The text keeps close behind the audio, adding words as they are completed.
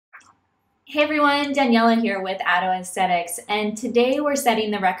Hey everyone, Daniela here with Addo Aesthetics, and today we're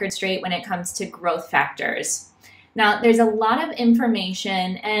setting the record straight when it comes to growth factors. Now, there's a lot of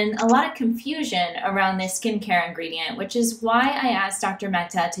information and a lot of confusion around this skincare ingredient, which is why I asked Dr.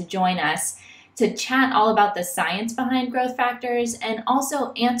 Mehta to join us to chat all about the science behind growth factors and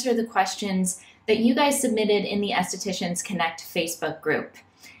also answer the questions that you guys submitted in the Estheticians Connect Facebook group.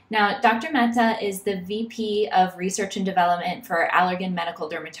 Now, Dr. Mehta is the VP of Research and Development for Allergan Medical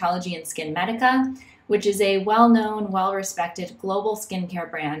Dermatology and SkinMedica, which is a well-known, well-respected global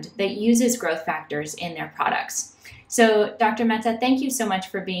skincare brand that uses growth factors in their products. So, Dr. Mehta, thank you so much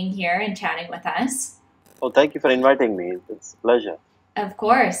for being here and chatting with us. Well, thank you for inviting me. It's a pleasure. Of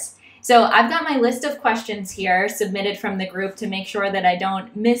course. So I've got my list of questions here submitted from the group to make sure that I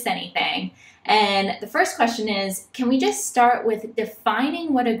don't miss anything. And the first question is, can we just start with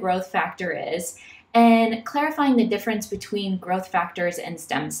defining what a growth factor is and clarifying the difference between growth factors and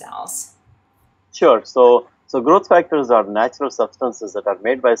stem cells? Sure. So growth factors are natural substances that are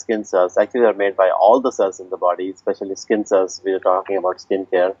made by skin cells. Actually, they're made by all the cells in the body, especially skin cells. We are talking about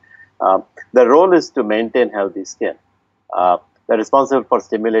skincare. Their role is to maintain healthy skin. They're responsible for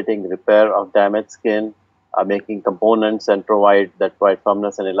stimulating repair of damaged skin, making components and provide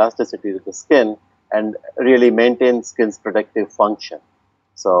firmness and elasticity to the skin, and really maintain skin's protective function.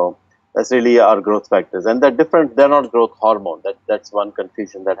 So that's really our growth factors, and they're different. They're not growth hormone. That's one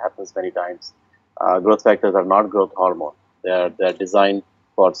confusion that happens many times. Growth factors are not growth hormone. They're designed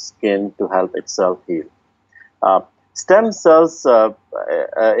for skin to help itself heal. Stem cells,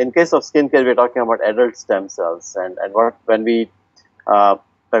 in case of skincare, we're talking about adult stem cells, and when we talk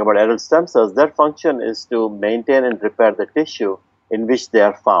about adult stem cells, their function is to maintain and repair the tissue in which they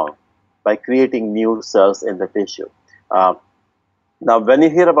are found by creating new cells in the tissue. Now, when you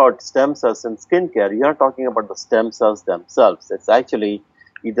hear about stem cells in skincare, you're not talking about the stem cells themselves. It's actually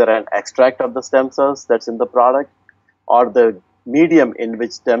either an extract of the stem cells that's in the product or the medium in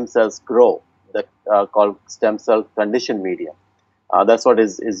which stem cells grow, that called stem cell conditioned medium. That's what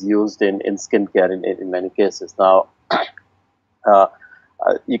is used in skincare in many cases. Now,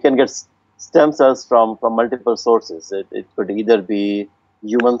 you can get stem cells from multiple sources. It could either be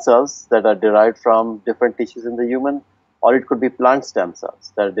human cells that are derived from different tissues in the human, or it could be plant stem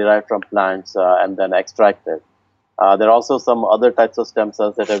cells that are derived from plants and then extracted. There are also some other types of stem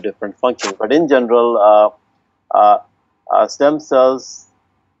cells that have different functions, but in general, stem cells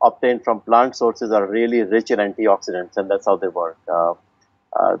obtained from plant sources are really rich in antioxidants, and that's how they work.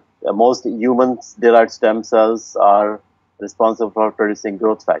 Most humans-derived stem cells are responsible for producing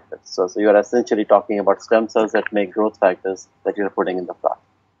growth factors. So you are essentially talking about stem cells that make growth factors that you're putting in the product.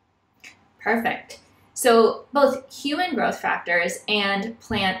 Perfect. So both human growth factors and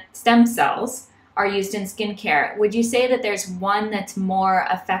plant stem cells are used in skincare. Would you say that there's one that's more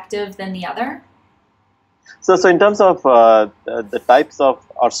effective than the other? So in terms of the types of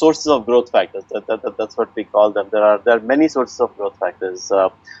or sources of growth factors, that's what we call them. There are many sources of growth factors.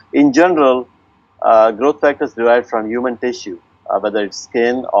 In general, growth factors derived from human tissue, whether it's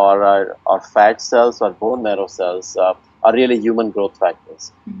skin or fat cells or bone marrow cells, are really human growth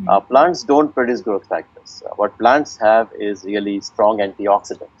factors. Mm-hmm. Plants don't produce growth factors. What plants have is really strong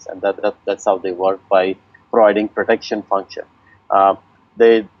antioxidants, and that's how they work, by providing protection function.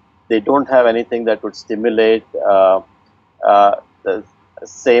 They don't have anything that would stimulate the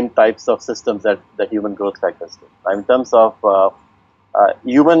same types of systems that human growth factors do. Now, in terms of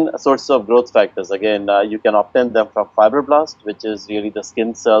human sources of growth factors, again, you can obtain them from fibroblasts, which is really the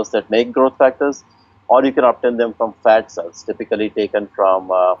skin cells that make growth factors, or you can obtain them from fat cells, typically taken from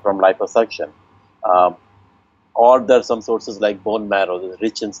liposuction. Or there are some sources like bone marrow, that is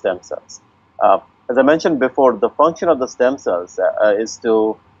rich in stem cells. As I mentioned before, the function of the stem cells is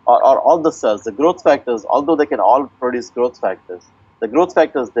to, or all the cells, the growth factors, although they can all produce growth factors, the growth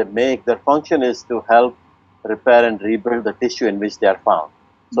factors they make, their function is to help repair and rebuild the tissue in which they are found.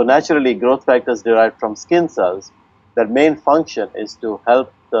 So naturally, growth factors derived from skin cells, their main function is to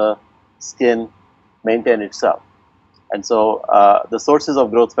help the skin maintain itself. And so the sources of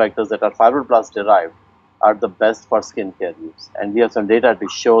growth factors that are fibroblast derived are the best for skincare use. And we have some data to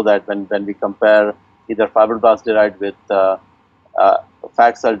show that when we compare either fibroblast derived with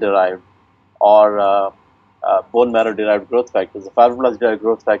fat cell derived or bone marrow derived growth factors, the fibroblast derived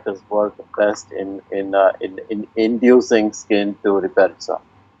growth factors work best in inducing skin to repair itself.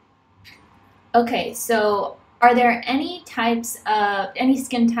 Okay, so are there any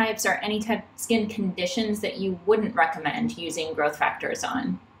skin types or any type skin conditions that you wouldn't recommend using growth factors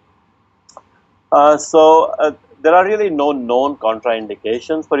on? There are really no known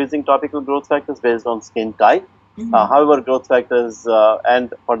contraindications for using topical growth factors based on skin type. Mm-hmm. However, growth factors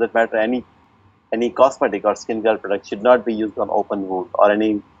and for that matter any any cosmetic or skincare product should not be used on open wound or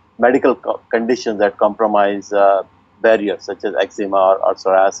any medical conditions that compromise barriers such as eczema or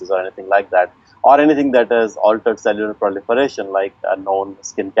psoriasis or anything like that, or anything that has altered cellular proliferation like a known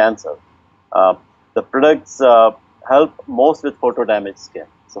skin cancer. Uh, the products help most with photo damaged skin.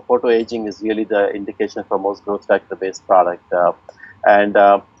 So photo aging is really the indication for most growth factor based product. And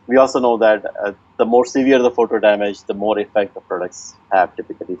we also know that the more severe the photo damage, the more effect the products have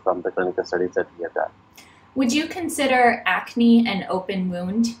typically from the clinical studies that we have done. Would you consider acne an open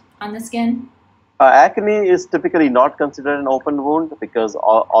wound on the skin? Acne is typically not considered an open wound because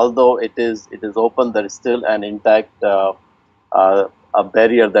although it is open, there is still an intact a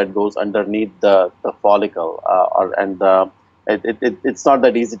barrier that goes underneath the follicle, it's not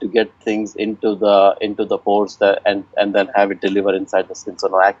that easy to get things into the pores and then have it deliver inside the skin. So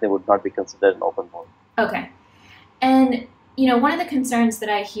no, acne would not be considered an open wound. Okay. And one of the concerns that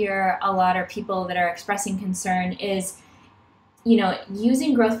I hear a lot are people that are expressing concern is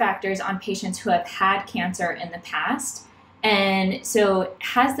using growth factors on patients who have had cancer in the past. And so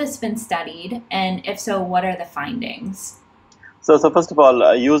has this been studied? And if so, what are the findings? So first of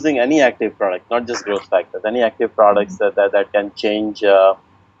all, using any active product, not just growth factors, any active products that can change,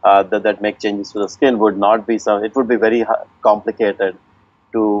 that make changes to the skin would not be it would be very complicated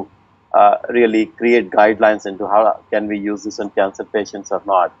to really create guidelines into how can we use this on cancer patients or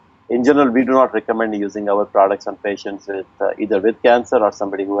not. In general, we do not recommend using our products on patients with either with cancer or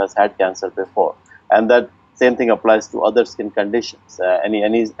somebody who has had cancer before. And that same thing applies to other skin conditions.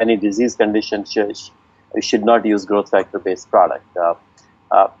 Any disease condition we should not use growth factor based product.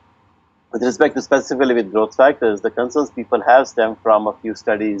 With respect to specifically with growth factors, the concerns people have stem from a few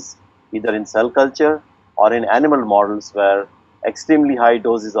studies either in cell culture or in animal models where extremely high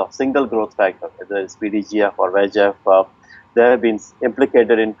doses of single growth factor, whether it's PDGF or VEGF, they have been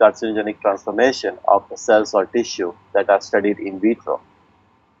implicated in carcinogenic transformation of the cells or tissue that are studied in vitro.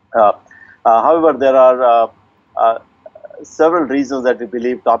 However, there are several reasons that we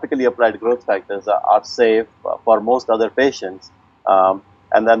believe topically applied growth factors are safe for most other patients.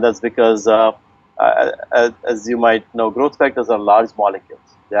 And then that's because, as you might know, growth factors are large molecules.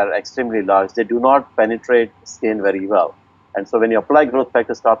 They are extremely large. They do not penetrate skin very well. And so when you apply growth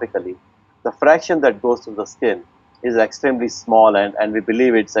factors topically, the fraction that goes to the skin is extremely small, and we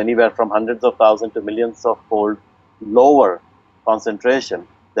believe it's anywhere from hundreds of thousands to millions of fold lower concentration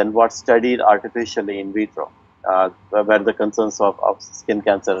than what's studied artificially in vitro, where the concerns of skin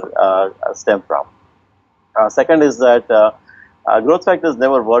cancer stem from. Second is that growth factors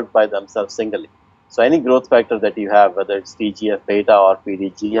never work by themselves singly. So any growth factor that you have, whether it's TGF beta or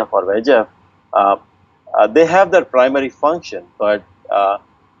PDGF or VEGF, they have their primary function, but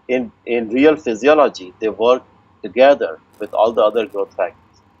in real physiology, they work together with all the other growth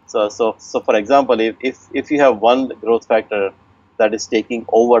factors. So for example, if you have one growth factor that is taking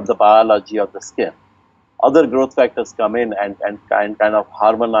over the biology of the skin, other growth factors come in and kind of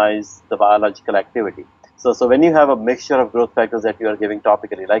harmonize the biological activity. So when you have a mixture of growth factors that you are giving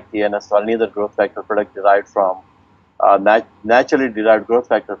topically, like TNS or any other growth factor product derived from naturally derived growth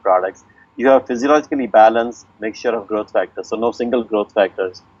factor products, you have physiologically balanced mixture of growth factors. So no single growth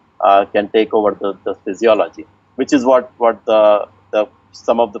factors can take over the physiology, which is what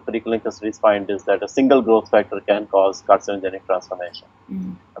some of the preclinical studies find is that a single growth factor can cause carcinogenic transformation.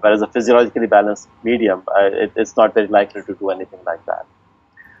 Mm-hmm. Whereas a physiologically balanced medium, it's not very likely to do anything like that.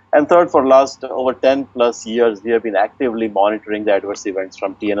 And third, for last over 10 plus years, we have been actively monitoring the adverse events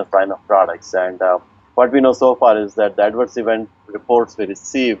from TNF line of products. And what we know so far is that the adverse event reports we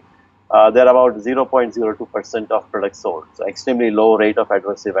receive, they're about 0.02% of products sold. So extremely low rate of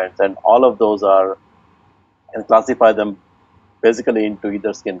adverse events. And all of those are, and classify them basically into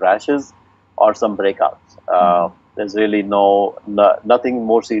either skin rashes or some breakouts. There's really nothing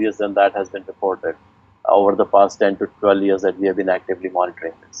more serious than that has been reported over the past 10 to 12 years that we have been actively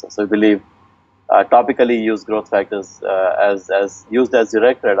monitoring this. So we believe topically used growth factors as used as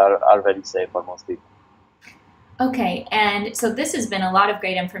directed are very safe for most people. Okay, and so this has been a lot of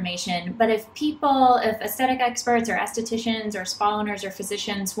great information, but if aesthetic experts or estheticians or spa owners or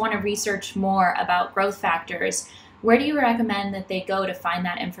physicians want to research more about growth factors, where do you recommend that they go to find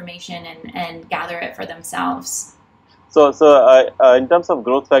that information and gather it for themselves? So in terms of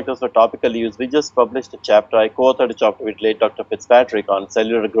growth factors for topical use, we just published a chapter. I co-authored a chapter with late Dr. Fitzpatrick on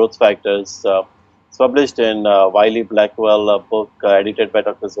cellular growth factors. It's published in Wiley Blackwell book edited by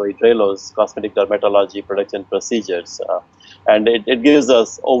Dr. Zoe Drelos, Cosmetic Dermatology, Products and Procedures. And it gives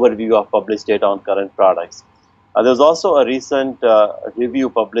us overview of published data on current products. There's also a recent review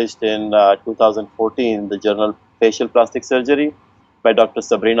published in 2014 in the journal Facial Plastic Surgery, by Dr.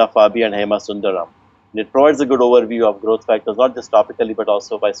 Sabrina Fabi and Hema Sundaram. And it provides a good overview of growth factors, not just topically, but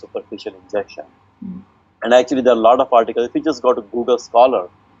also by superficial injection. Mm. And actually, there are a lot of articles. If you just go to Google Scholar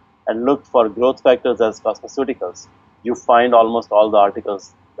and look for growth factors as cosmeceuticals, you find almost all the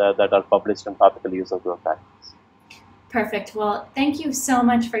articles that are published on topical use of growth factors. Perfect. Well, thank you so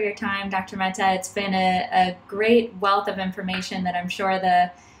much for your time, Dr. Mehta. It's been a great wealth of information that I'm sure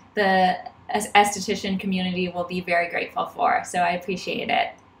the esthetician community will be very grateful for. So I appreciate it.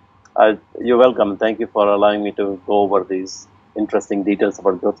 You're welcome. Thank you for allowing me to go over these interesting details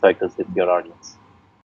about growth factors with your audience.